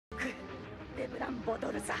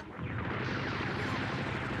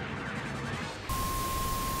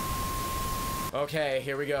Okay,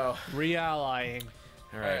 here we go. Reallying.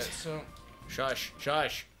 All right, so shush.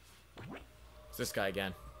 It's this guy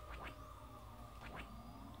again.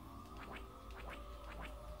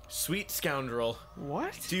 Sweet scoundrel.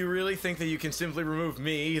 What? Do you really think that you can simply remove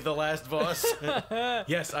me, the last boss?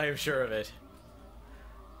 Yes, I am sure of it.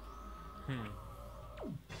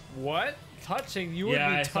 What? Touching? You Yeah,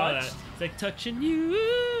 would I be saw touched? that. It's like touching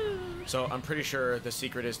you. So I'm pretty sure the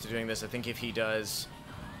secret is to doing this. I think if he does...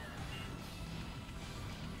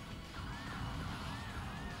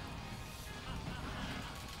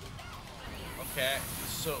 Okay,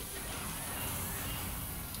 so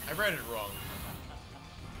I read it wrong.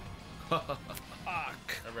 Fuck.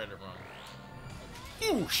 I read it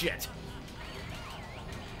wrong. Ooh, shit.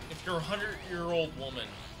 If you're a 100-year-old woman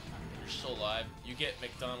and you're still alive, you get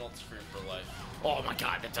McDonald's free for life. Oh my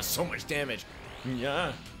god, that does so much damage.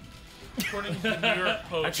 Yeah. According to the New York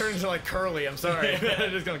Post. I turned into like Curly, I'm sorry.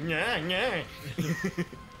 Just going, yeah.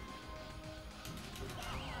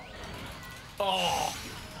 Oh.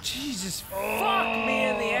 Jesus, fuck me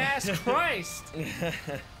in the ass, Christ! I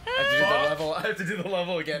have to do the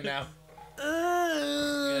level again now. You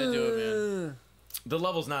gotta do it, man. The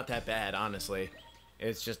level's not that bad, honestly.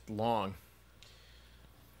 It's just long.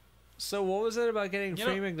 So what was it about getting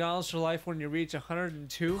free McDonald's for life when you reach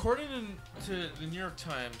 102? According to the New York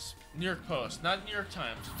Times, New York Post, not New York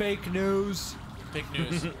Times. Fake news. Fake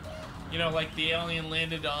news. You know, like the alien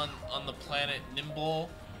landed on the planet Nimble.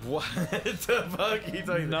 What the fuck? He's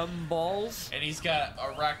like Numballs? And he's got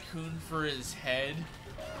a raccoon for his head.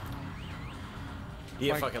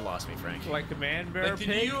 You Like- fucking lost me, Frank. Like the man bear Like the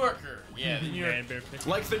pig? New Yorker. Yeah, the New York. Man, bear pig.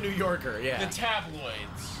 Like the New Yorker, yeah. The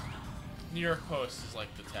tabloids. New York Post is like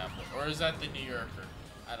the tabloid, or is that the New Yorker?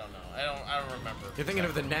 I don't know. I don't remember. You're thinking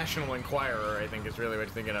of the National Enquirer, I think is really what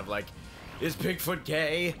you're thinking of. Like, is Bigfoot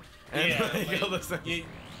gay? And Yeah, all those things. yeah,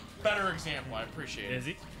 better example. I appreciate it. Is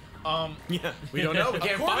he? Yeah, we don't know. We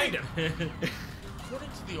can't find him. According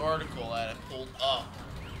to the article that I pulled up,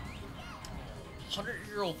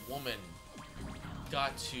 100-year-old woman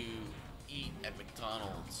got to eat at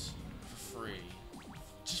McDonald's for free,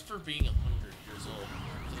 just for being 100 years old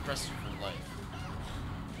for the rest of her life.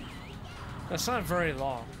 That's not very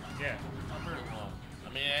long. Yeah. Not very long.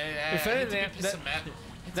 I mean, If I hate to anything,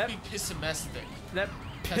 be be pessimistic. That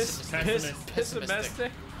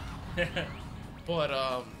pessimistic? But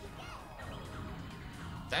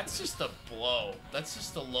that's just a blow. That's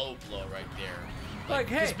just a low blow right there. Like,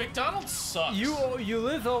 hey, because McDonald's sucks. you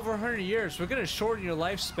live over 100 years. We're gonna shorten your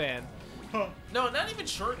lifespan. No, not even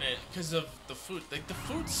shorten it because of the food. Like the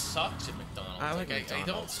food sucks at McDonald's. I like I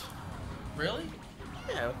McDonald's. don't. Really?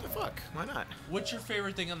 Yeah, what the fuck? Why not? What's your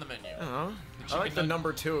favorite thing on the menu? I don't know. The I like the chicken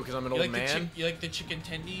number 2 because I'm an You old like man. you like the chicken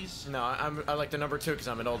tendies? No, I like the number 2 because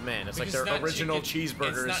I'm an old man. It's Because like their it's not original chicken-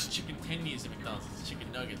 cheeseburgers. It's not chicken tendies at McDonald's. It's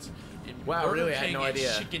chicken nuggets. In Wow, Burger really? I had King, no it's idea.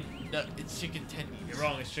 It's chicken tendies. You're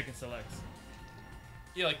wrong. It's chicken selects.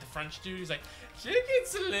 Yeah, like the French dude. He's like chicken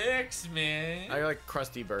selects, man. I like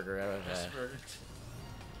crusty burger. I like Crusty that. burger.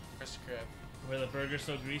 Crusty crab. Where the burger's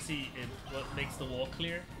so greasy, it what makes the wall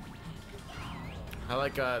clear. I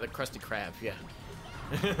like the crusty crab. Yeah.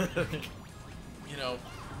 You know,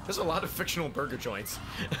 There's a lot of fictional burger joints.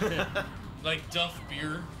 like Duff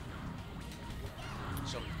beer.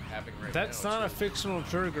 So I'm having right That's now. not a fictional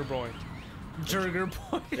Jurger point. Jurger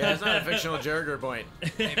point. Yeah, it's not a fictional Jurger point.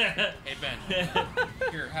 Hey Ben,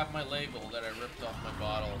 here, have my label that I ripped off my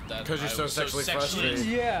bottle. Because you're I so was sexually frustrated.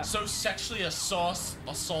 Yeah. So sexually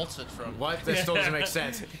assaulted from. What? That still doesn't make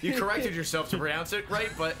sense. You corrected yourself to pronounce it right,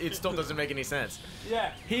 but it still doesn't make any sense.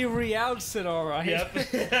 Yeah. He re-outs it all right.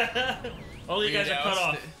 Yep. All you guys are cut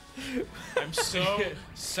off. I'm so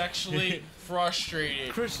sexually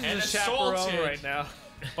frustrated Christian's and a chaperone assaulted right now.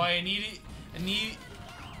 by a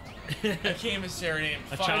emissary named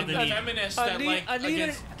A fucking child in need. feminist that like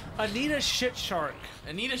against Anita Shit Shark.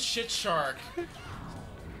 Anita Shit Shark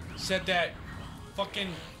said that fucking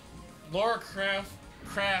Laura Kraft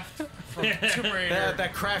from Tomb Raider.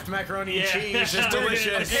 That Kraft macaroni and Yeah. cheese is a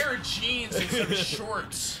delicious. pair of jeans and some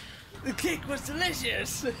shorts. The cake was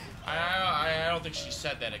delicious. I don't think she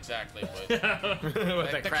said that exactly, but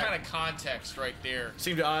With that that kind of context right there.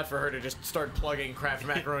 Seemed odd for her to just start plugging Kraft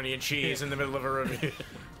macaroni and cheese in the middle of a review.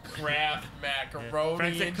 Kraft macaroni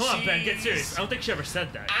Frank said, and "Come on, Ben, get cheese. serious." I don't think she ever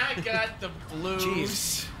said that. I got the blues.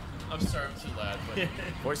 Jeez. I'm sorry, I'm too loud, but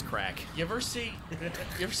Voice crack. you ever see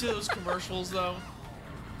those commercials though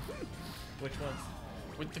Which ones?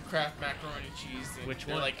 with the Kraft macaroni and cheese? And Which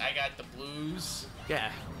they're one? like, I got the blues.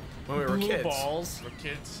 Yeah. When we were Blue kids. balls. For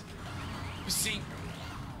kids. You see,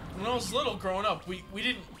 when I was little, growing up, we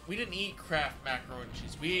didn't eat Kraft macaroni and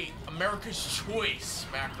cheese. We ate America's Choice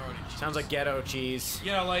macaroni and cheese. Sounds like ghetto cheese.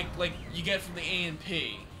 You know, like you get from the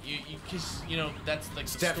A&P. Because you know that's like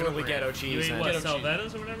It's the definitely store ghetto brand. cheese. You ate and- what, Ghetto cheese.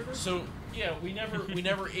 Salvettas or whatever it is? So yeah, we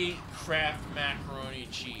never ate Kraft macaroni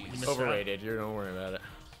and cheese. missed Overrated. You don't worry about it.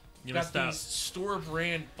 You Got missed out. these store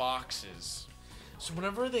brand boxes. So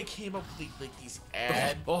whenever they came up with like these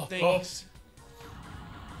ad Oh, things,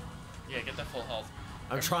 yeah, get that full health.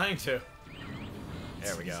 I'm trying to.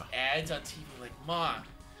 There we These go. ads on TV like, Ma,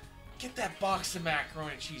 get that box of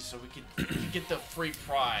macaroni and cheese so we could get the free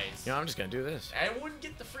prize. You know, I'm just gonna do this. I wouldn't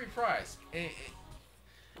get the free prize. It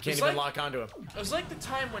Can't was even like- lock onto him. It was like the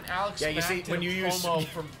time when Alex Yeah, you Mack see, did when a you use- promo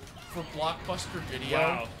for Blockbuster Video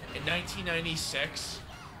Wow. in 1996.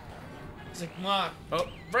 It's like, Ma, Oh,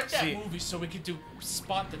 rent that see. movie so we could do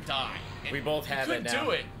Spot the Die. And We both have we it couldn't now.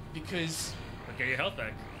 do it because Get your health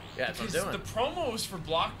back. Yeah, that's what I'm doing. the promo was for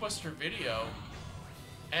Blockbuster Video,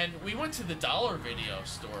 and we went to the dollar video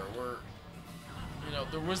store where, you know,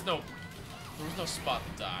 there was no Spot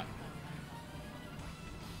the Die.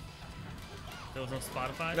 There was no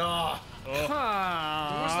Spotify? No. There was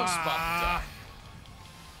no Spot the Die.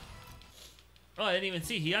 Oh, I didn't even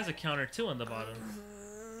see. He has a counter too on the bottom.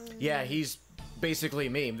 Yeah, he's basically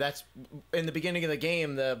me. That's in the beginning of the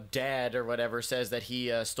game. The dad or whatever says that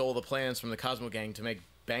he stole the plans from the Cosmo Gang to make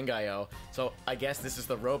Bangai-O. So I guess this is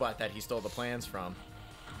the robot that he stole the plans from.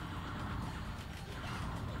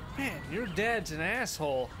 Man, your dad's an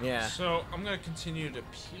asshole. Yeah. So I'm gonna continue to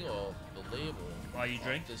peel the label While you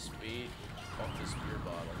drink? off this beer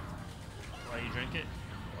bottle While you drink it?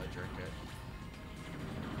 while I drink it.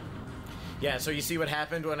 Yeah, so you see what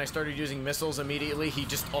happened when I started using missiles immediately? He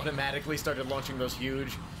just automatically started launching those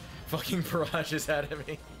huge fucking barrages at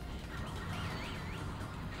me.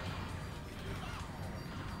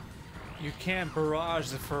 You can't barrage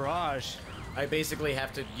the farage. I basically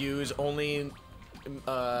have to use only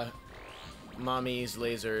mommy's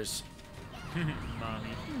lasers.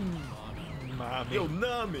 Mommy. Mommy. Yo,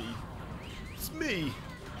 Nami! It's me,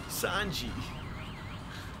 Sanji.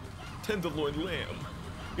 Tenderloin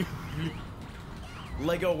lamb.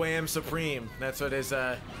 Lego Wham Supreme. That's what his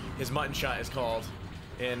mutton shot is called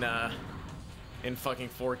in fucking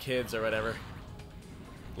 4 Kids or whatever.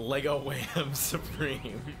 Lego Wham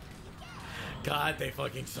Supreme. God, they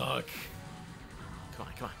fucking suck. Come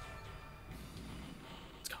on, come on.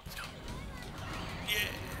 Let's go, let's go. Yeah.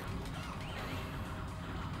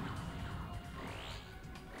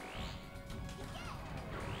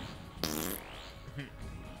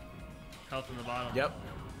 Health in the bottom. Yep.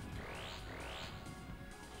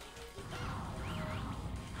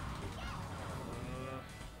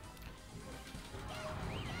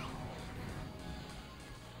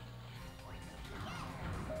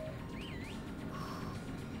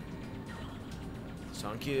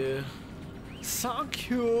 Thank you. Thank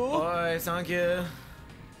you. Oi, thank you.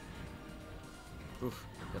 Oof,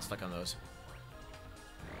 got stuck on those.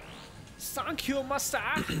 Thank you, master.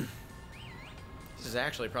 This is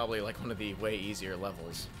actually probably like one of the way easier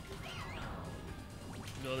levels.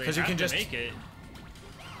 No, they 'Cause you have can to just- make it.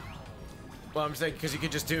 Well, I'm saying because you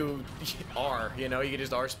could just do R, you know, you could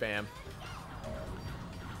just R spam.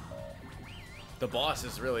 The boss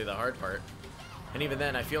is really the hard part. And even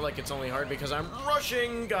then, I feel like it's only hard because I'm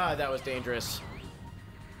rushing. God, that was dangerous.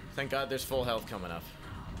 Thank God there's full health coming up.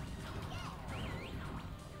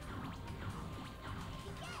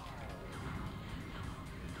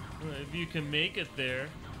 Well, if you can make it there.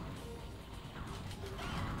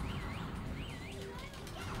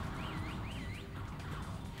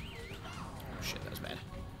 Oh, shit, that was bad.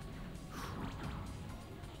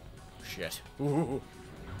 Shit. Ooh.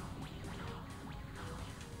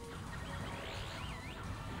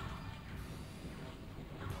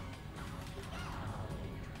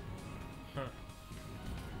 Huh.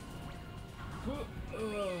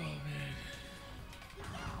 Oh, man.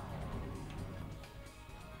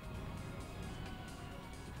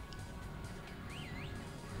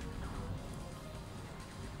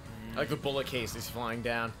 Like the bullet case is flying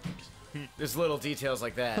down. There's little details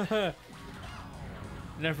like that.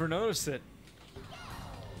 Never noticed it.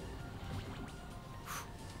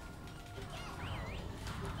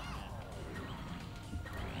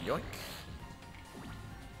 Yoink.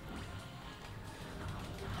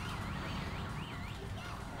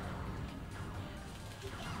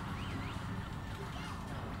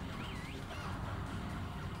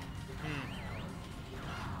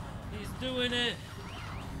 He's doing it.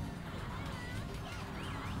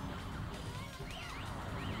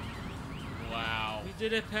 Wow. We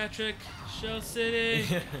did it, Patrick. Shell City.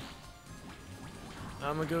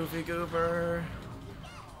 I'm a goofy goober.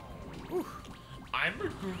 I'm a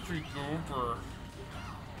goofy goober.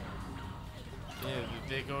 Yeah,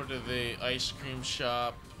 they go to the ice cream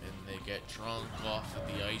shop and they get drunk off of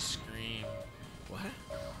the ice cream. What?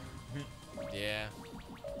 Yeah,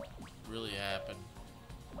 really happened.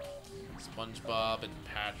 SpongeBob and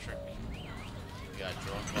Patrick got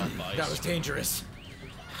drunk off ice. That was dangerous.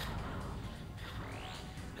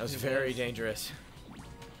 That was very dangerous.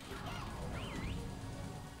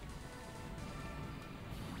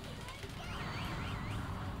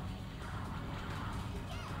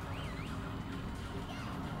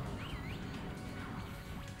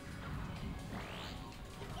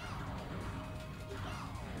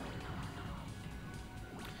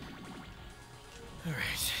 All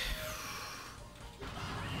right.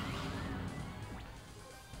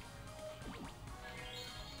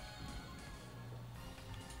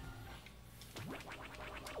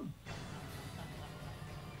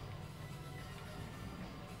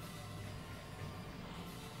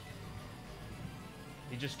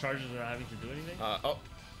 He just charges without having to do anything? Oh.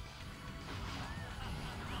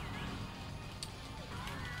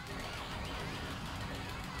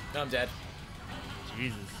 I'm dead.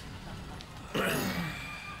 Jesus.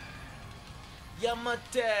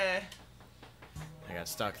 Yamate! I got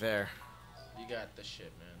stuck there. You got the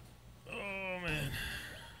shit, man. Oh, man.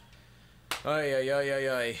 Ay, ay, ay, ay,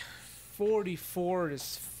 ay. 44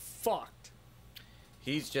 is fucked.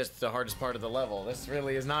 He's just the hardest part of the level. This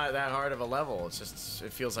really is not that hard of a level. It's just,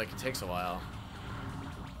 it feels like it takes a while.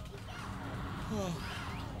 So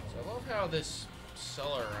I love how this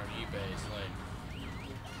seller on eBay is like,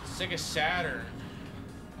 Sega Saturn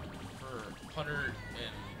for 100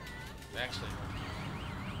 and actually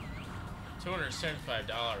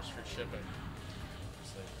 $275 for shipping.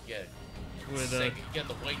 It's like you get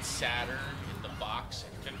the white Saturn in the box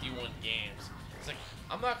and 51 games. It's like,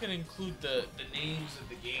 I'm not gonna include the names of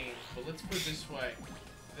the games, but let's put it this way: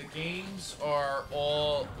 the games are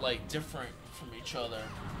all like different from each other.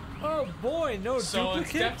 Oh boy, no So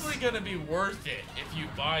duplicates. it's definitely gonna be worth it if you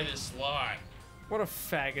buy this lot. What a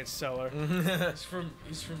faggot seller. He's from.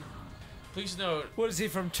 Please note. What is he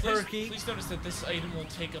from Turkey? Please notice that this item will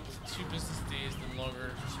take up to 2 business days, then longer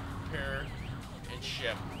to prepare and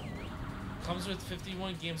ship. Comes with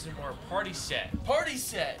 51 games or more. Party set. Party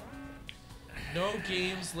set. No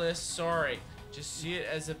games list. Sorry. Just see it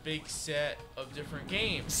as a big set of different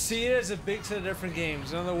games. See it as a big set of different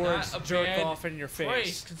games. In other words, Not a jerk bad off in your face.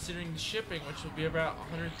 Price, considering the shipping, which will be about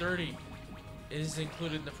 130, is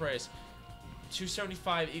included in the price.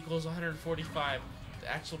 275 equals 145.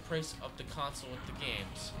 The actual price of the console with the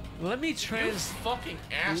games. Let me You fucking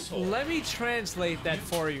asshole. Let me translate that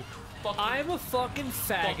for you. I'm a fucking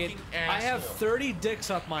faggot. fucking I have asshole. 30 dicks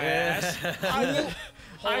up my ass.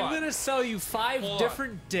 I'm on. gonna sell you 5 Hold on.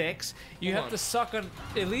 different dicks. You Hold have on. to suck on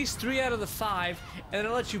at least 3 out of the 5, and then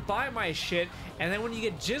I'll let you buy my shit. And then when you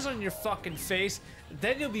get jizz on your fucking face,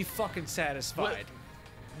 then you'll be fucking satisfied.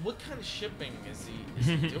 What kind of shipping is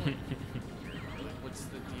he doing? What's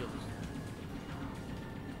the deal?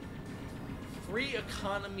 Free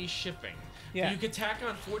economy shipping. Yeah. You could tack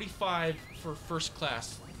on 45 for first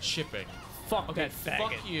class shipping. Fuck Okay, that faggot.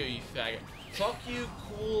 fuck you faggot. Fuck you,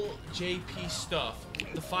 cool JP stuff.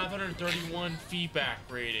 The 531 feedback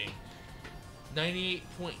rating.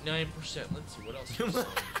 98.9%. Let's see, what else is this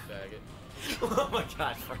faggot? Oh my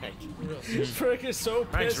god, Frank. What else is Frick is so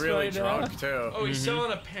Frank's pissed really right drunk, now. too. Oh, he's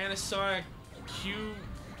selling a Panasonic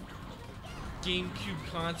GameCube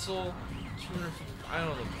console. 250. I don't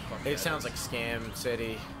know what the fuck. It that sounds is. like Scam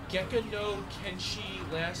City. Gekka no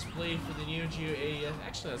Kenshi Last Blade for the Neo Geo AES.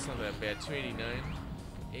 Actually, that's not that bad. 289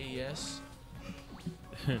 AES.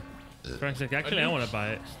 Frank's like, actually, I want to buy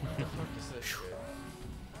it. What the fuck is this shit?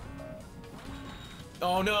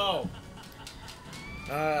 Oh no!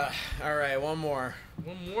 Alright, one more.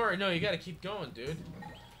 One more? No, you gotta keep going, dude.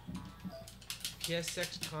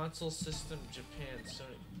 PSX console system, Japan,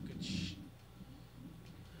 Sony. Good sh.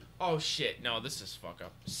 Oh shit! No, this is fuck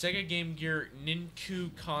up. Sega Game Gear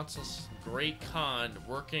Ninku console system, Great Con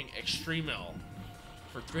working Extremo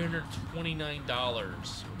for $329. What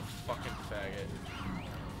a fucking faggot.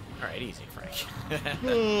 Alright, easy, Frank.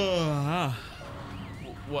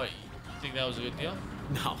 What? You think that was a good deal?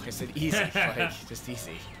 No, I said easy, like, just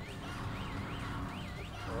easy.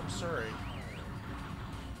 Oh, I'm sorry.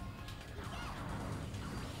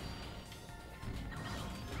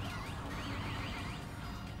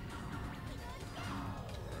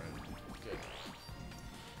 Good.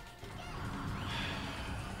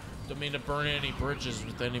 Don't mean to burn any bridges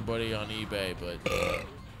with anybody on eBay, but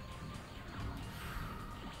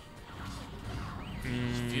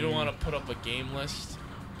if you don't want to put up a game list,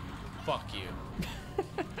 fuck you.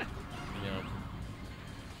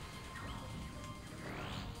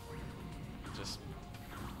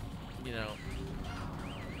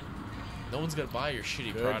 one's gonna buy your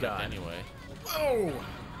shitty Good product God. anyway. Oh!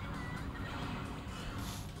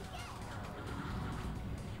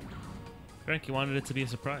 Frank, you wanted it to be a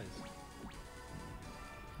surprise.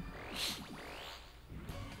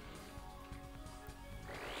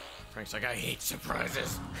 Frank's like, I hate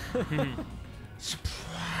surprises.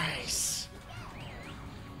 Surprise!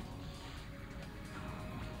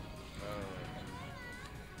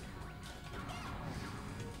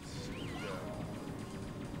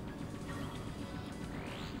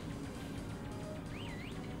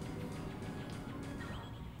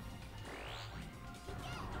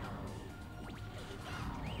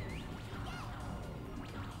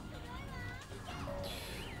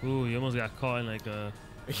 Ooh, you almost got caught in like a.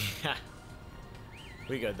 Yeah.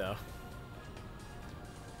 We good though.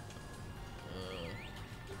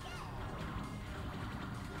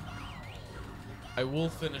 I will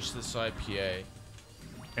finish this IPA.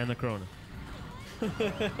 And the Corona.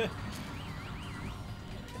 And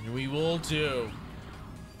we will do,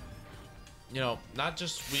 you know, not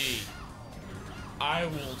just we, I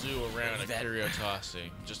will do a round of curio tossing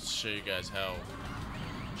just to show you guys how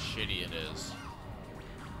shitty it is.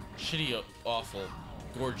 Shitty, awful,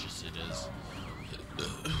 gorgeous it is.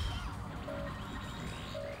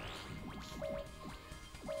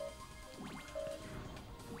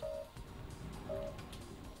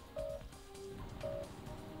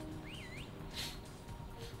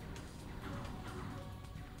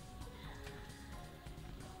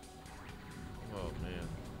 Oh man.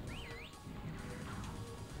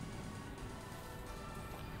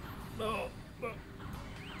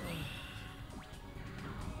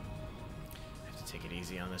 I have to take it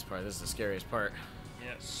easy on this part. This is the scariest part.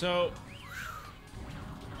 Yeah. So.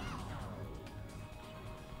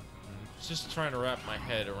 Just trying to wrap my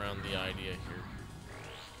head around the idea here.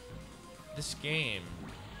 This game,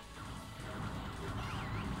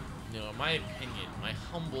 you know, in my opinion, my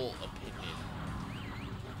humble opinion,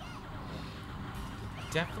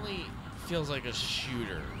 definitely feels like a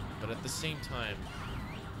shooter, but at the same time,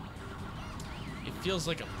 it feels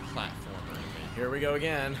like a platformer to me. Here we go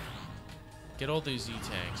again. Get all those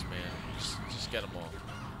E-tanks, man. Just get them all.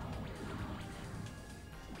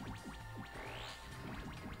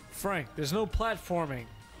 Frank, there's no platforming.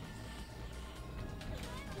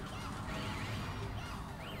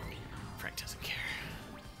 Frank doesn't care.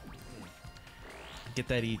 Get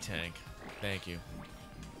that E-tank. Thank you.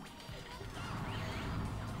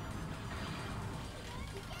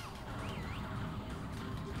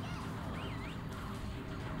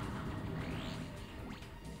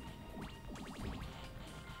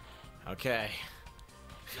 Okay.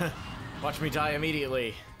 Watch me die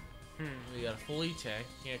immediately. We got a full E-tank.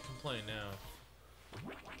 Can't complain now.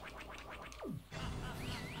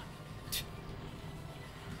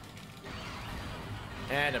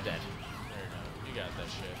 And I'm dead. There you go. You got that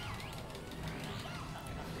shit.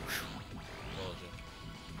 Told you.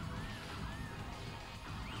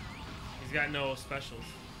 He's got no specials.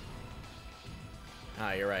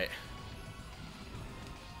 Ah, you're right.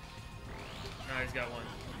 No, he's got one.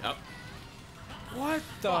 Oh. What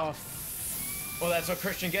the Well, that's what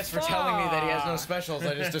Christian gets for telling me that he has no specials.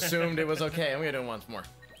 I just assumed it was okay. I'm gonna do it once more.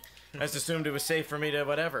 I just assumed it was safe for me to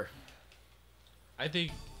whatever. I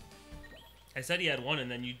think I said he had one, and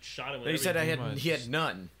then you shot him with But he said everything. he had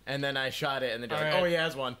none, and then I shot it, and then they're like, All right. oh, he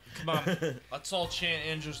has one. Come on, let's all chant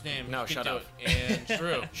Andrew's name. No, You can shut do up. it.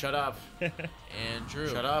 Andrew. Shut up. Andrew.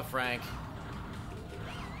 Shut up, Frank.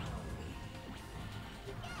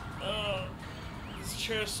 Oh, this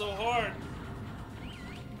chair's so hard.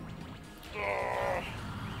 Oh.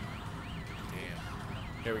 Damn.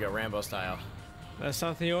 Here we go, Rambo style. That's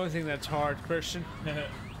not the only thing that's hard, Christian.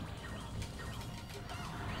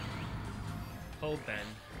 Hold Ben.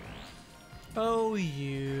 Oh,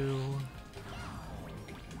 you.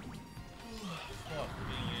 Fuck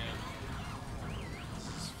me, man. This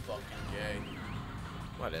is fucking gay.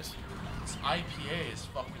 What is? This IPA is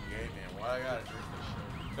fucking gay, man. Why I gotta drink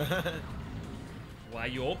this shit? Why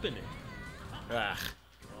you open it? Ah.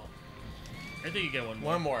 I think you get one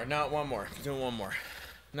more. One more. No, one more. Doing one more.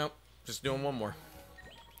 Nope. Just doing one more.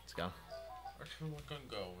 Let's go. Actually, we're gonna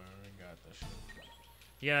go. We already got this shit.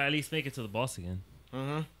 You gotta at least make it to the boss again.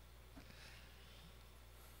 Mm-hmm.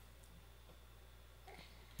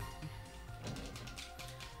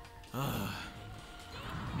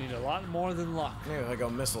 Need a lot more than luck. Here I go,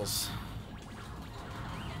 missiles.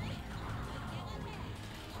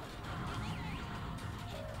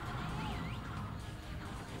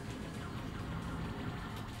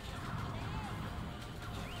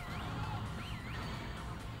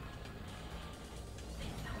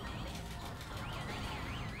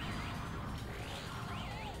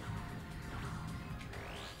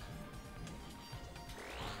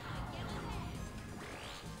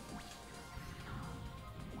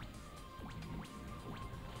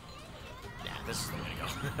 this is the way to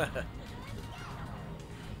go.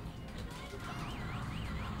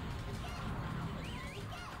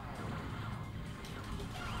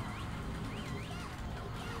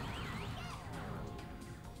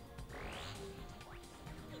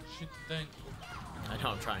 Shoot the thing. I know,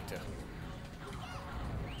 I'm trying to.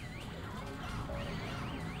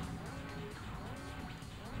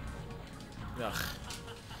 Ugh.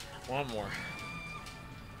 One more.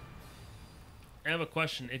 I have a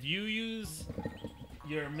question. If you use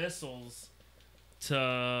your missiles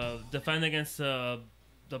to defend against the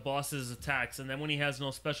boss's attacks, and then when he has no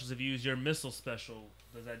specials, if you use your missile special,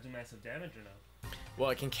 does that do massive damage or no? Well,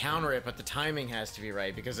 it can counter it, but the timing has to be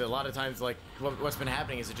right, because a lot of times, like, what's been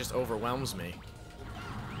happening is it just overwhelms me.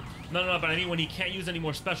 No, but I mean when he can't use any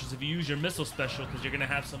more specials, if you use your missile special, because you're going to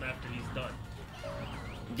have some after he's done.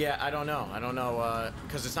 Yeah, I don't know,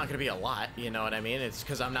 because it's not going to be a lot, you know what I mean? It's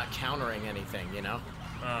because I'm not countering anything, you know?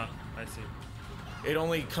 I see. It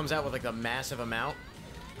only comes out with, like, a massive amount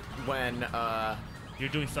when, You're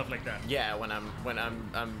doing stuff like that. yeah, when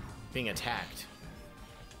I'm being attacked.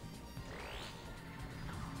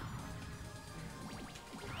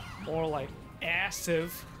 More like acid.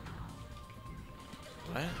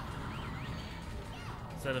 What?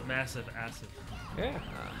 Instead of massive acid. Yeah.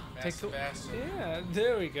 Massive acid. Yeah,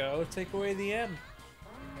 there we go. Take away the M.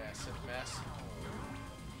 Massive, massive.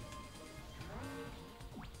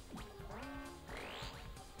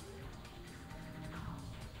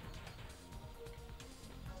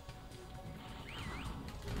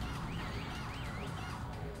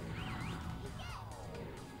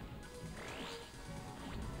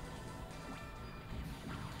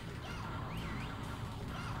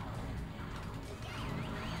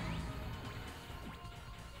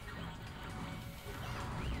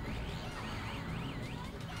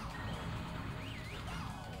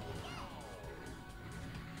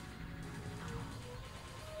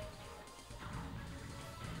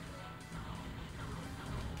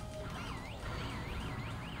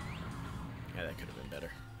 Yeah, that could have been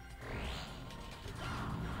better.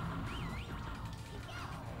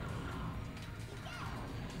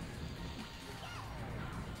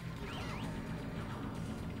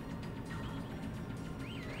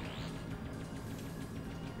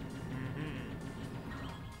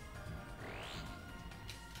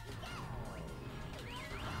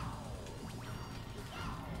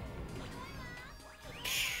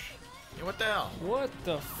 Yeah, what the hell? What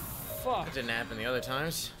the fuck? That didn't happen the other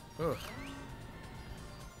times. Ugh.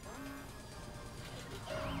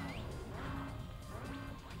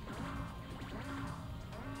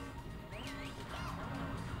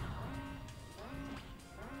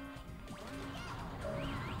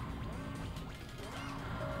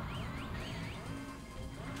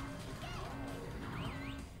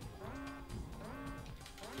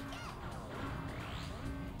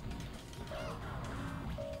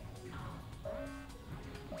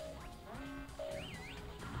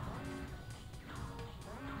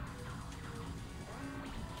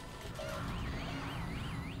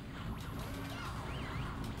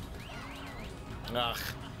 Ugh.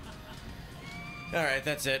 Alright,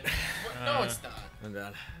 that's it. No, it's not. I'm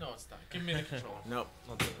done. No, it's not. Give me the controller. Nope.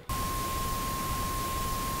 I'll do it.